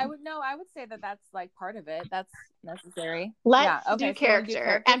 Yeah, I would say that that's like part of it. That's necessary. Let's do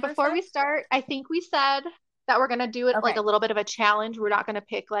character. And before we start, I think we said that we're gonna do it like a little bit of a challenge. We're not gonna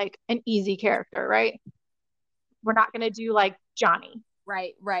pick like an easy character, right? We're not gonna do like Johnny.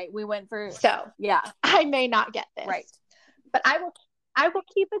 Right. We went for I may not get this. Right. But I will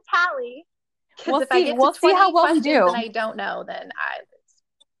keep a tally. Because if I get to 20 how well questions we do. And I don't know, then I lose.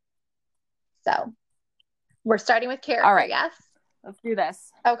 So we're starting with character, all right. Yes? Let's do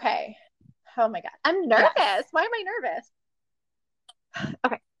this. Okay. Oh my God. I'm nervous. Yes. Why am I nervous?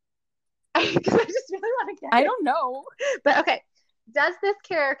 Okay. Because I just really want to get I don't know. But okay. Does this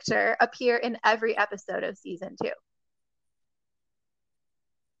character appear in every episode of season 2?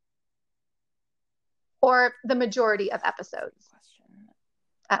 Or the majority of episodes?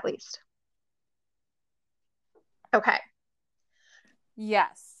 At least. Okay.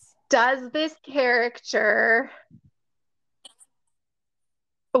 Yes. Does this character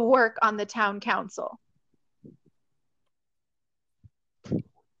work on the town council?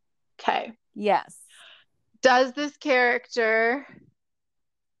 Okay. Yes. Does this character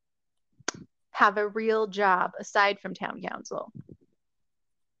have a real job aside from town council?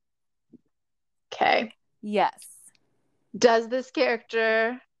 Okay. Yes. Does this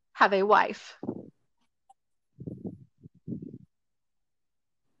character have a wife?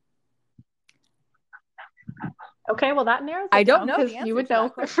 Okay, well that narrows it I don't down, know because you would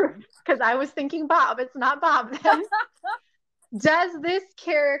know, because I was thinking Bob. It's not Bob then. Does this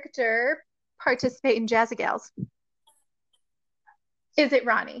character participate in Jazzy Gals? Is it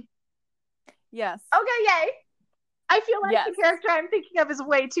Ronnie? Yes. Okay, yay. I feel like the character I'm thinking of is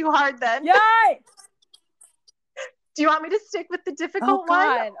way too hard then. Yay! Do you want me to stick with the difficult one?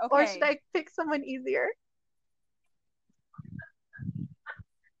 Okay. Or should I pick someone easier?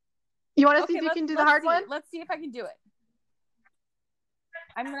 You want to see if you can do the hard one? Let's see if I can do it.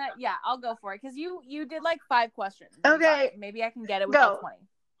 I'll go for it. Because you did like 5 questions. Okay. Maybe I can get it without 20.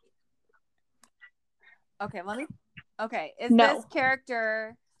 Okay, is this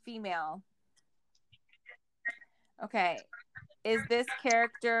character female? Okay. Is this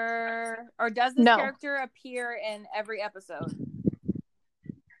character, or does this character appear in every episode?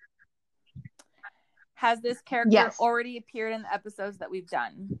 Has this character already appeared in the episodes that we've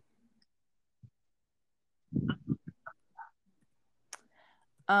done?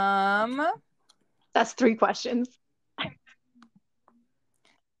 That's 3 questions.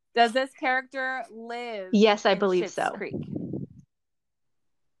 Does this character live? Yes, I believe so. Creek?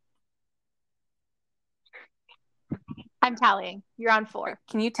 I'm tallying. You're on 4.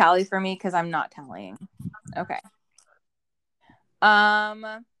 Can you tally for me? Because I'm not tallying. Okay.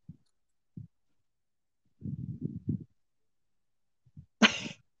 Um.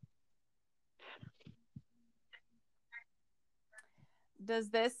 Does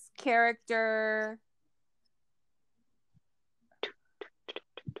this character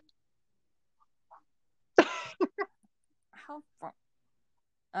how far?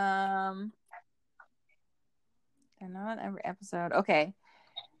 They're not every episode. Okay.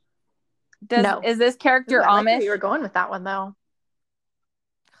 No. Is this character Ooh, I like where Amish? you were going with that one though.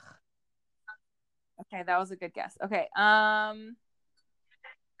 Okay, that was a good guess. Okay.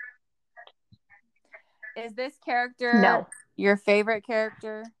 Is this character No. your favorite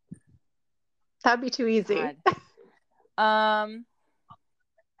character? That would be too easy.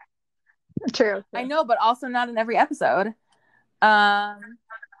 True. I know, but also not in every episode. No.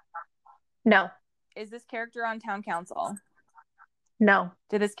 Is this character on Town Council? No.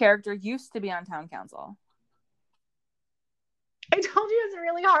 Did this character used to be on Town Council? I told you it's a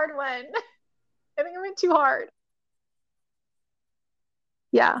really hard one. I think I went too hard.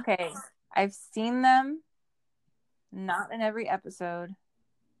 Yeah. Okay. I've seen them. Not in every episode.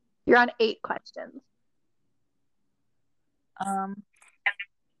 You're on 8 questions. And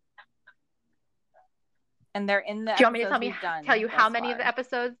they're in the. Do you want me to tell you how many far. of the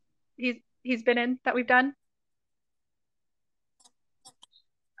episodes he's been in that we've done?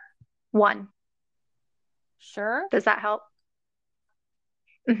 1. Sure. Does that help?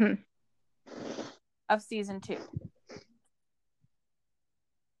 Mm-hmm. Of season 2.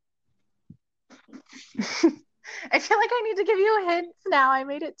 I feel like I need to give you hints now. I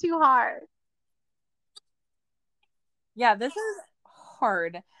made it too hard. Yeah, this is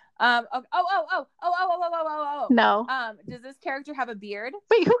hard. Oh. No. Does this character have a beard?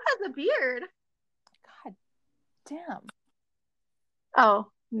 Wait, who has a beard? God damn.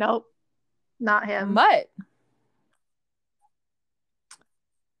 Oh, nope. Not him. Mutt.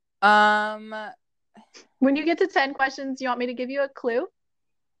 When you get to 10 questions, you want me to give you a clue?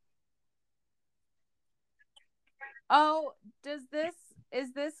 Oh, is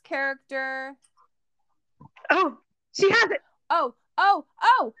this character? Oh, she has it. Oh.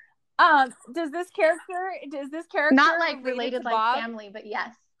 Does this character not like related like Bob? family, but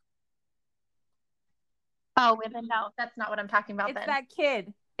yes. Oh, women, no, that's not what I'm talking about. It's then that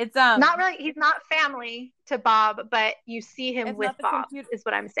kid. It's not really. He's not family to Bob, but you see him it's with not the Bob. computer. Is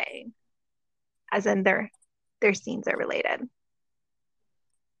what I'm saying. As in their scenes are related.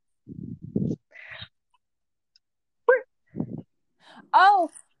 Oh,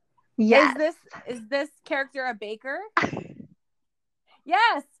 yes. Is this character a baker?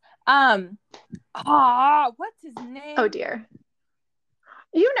 Yes. What's his name? Oh dear.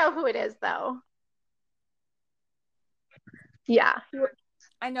 You know who it is, though. Yeah.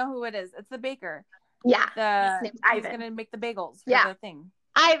 I know who it is. It's the baker. Yeah. He's Ivan. gonna make the bagels for the thing.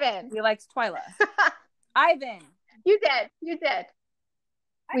 Ivan. He likes Twyla. Ivan. You did. We did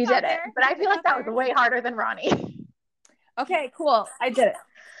it. But I feel like that was way harder than Ronnie. Okay, cool. I did it.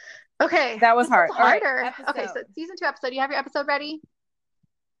 Okay. That was hard. Harder. Right, okay, so season 2 episode. You have your episode ready?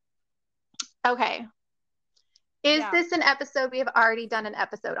 Okay. Is this an episode we have already done an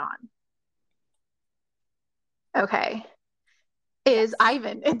episode on? Okay. Is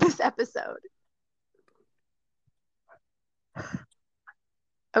Ivan in this episode?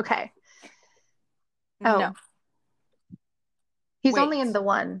 Okay. Oh. No. He's only in the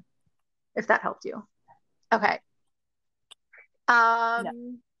one, if that helped you. Okay. No,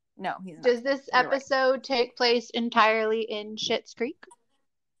 he's not. Does this episode take place entirely in Schitt's Creek?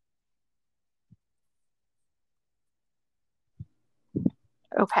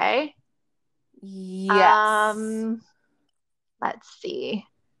 Okay. Yes. Let's see.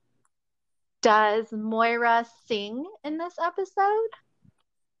 Does Moira sing in this episode?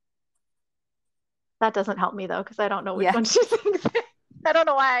 That doesn't help me though, because I don't know which one she sings. I don't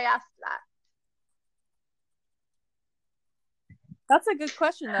know why I asked that. That's a good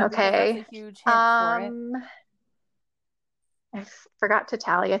question though. Okay. That's a huge hint for it. I forgot to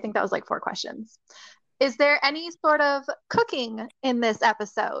tally. I think that was like 4 questions. Is there any sort of cooking in this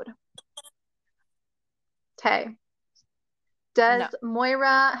episode? Okay. Does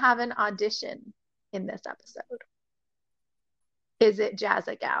Moira have an audition in this episode? Is it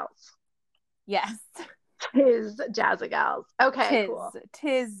Jazza Gals? Yes. Tis Jazza Gals. Okay, cool.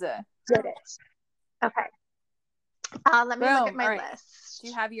 Tis. Did it. Okay. Let me look at my list. Do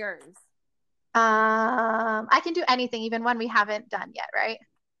you have yours? I can do anything, even one we haven't done yet, right?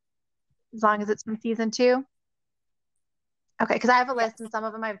 As long as it's from season 2. Okay, because I have a list and some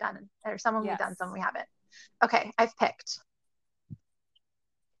of them I've done, or some of them we've done, some we haven't. Okay, I've picked.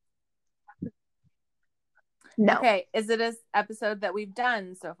 No. Okay, is it an episode that we've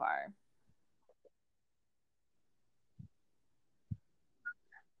done so far?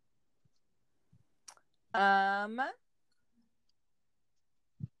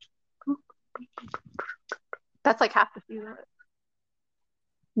 That's like half the season.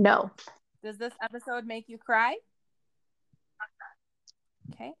 No. Does this episode make you cry?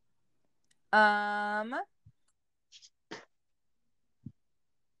 Okay.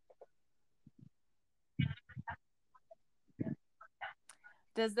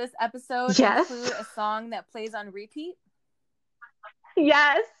 Does this episode Yes. include a song that plays on repeat?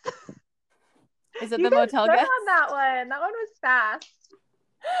 Yes. Is it You the did Motel good Guest? on that one. That one was fast.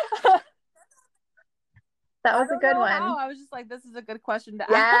 That was a good one. How. I was just like, this is a good question to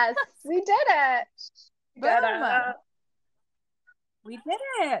ask. Yes, we did it. We did Boom. it. We did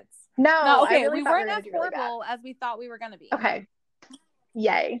it. No, okay, I really we thought weren't were as gonna do really bad. horrible as we thought we were going to be. Okay.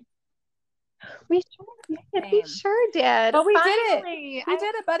 Yay. We sure did. But we did it. Finally. We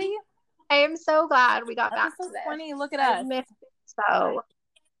did it, buddy. I am so glad we got back to Episode this. 20, look at I us. missed it so.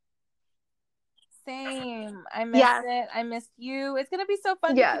 Same. I missed it. I missed you. It's going to be so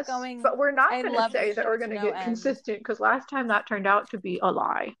fun to keep going. But we're not I going to love say this that show we're to going to no get end. consistent because last time that turned out to be a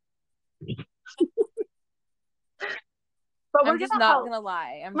lie. But I'm just not going to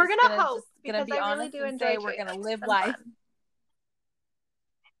lie. We're just going to hope gonna be because I really honest do and enjoy say we're going to live life.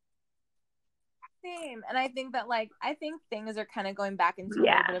 Same. And I think that things are kind of going back into a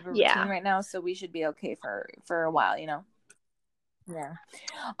little bit of a routine right now, so we should be okay for a while, you know. Yeah.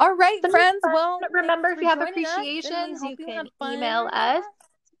 All right, friends. Well, remember, if you have appreciations, you can email us,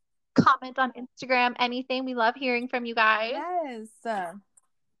 comment on Instagram, anything. We love hearing from you guys. Yes.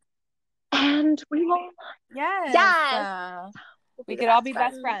 And we will. Yes. Yes. We could all be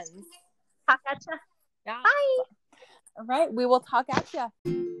best friends. Talk at ya. Yeah. Bye. All right. We will talk at you.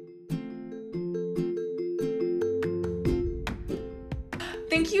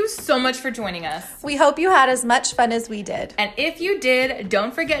 Thank you so much for joining us. We hope you had as much fun as we did. And if you did,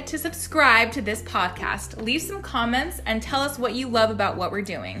 don't forget to subscribe to this podcast. Leave some comments and tell us what you love about what we're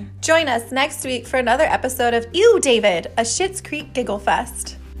doing. Join us next week for another episode of Ew, David, a Schitt's Creek Giggle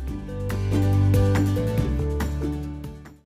Fest.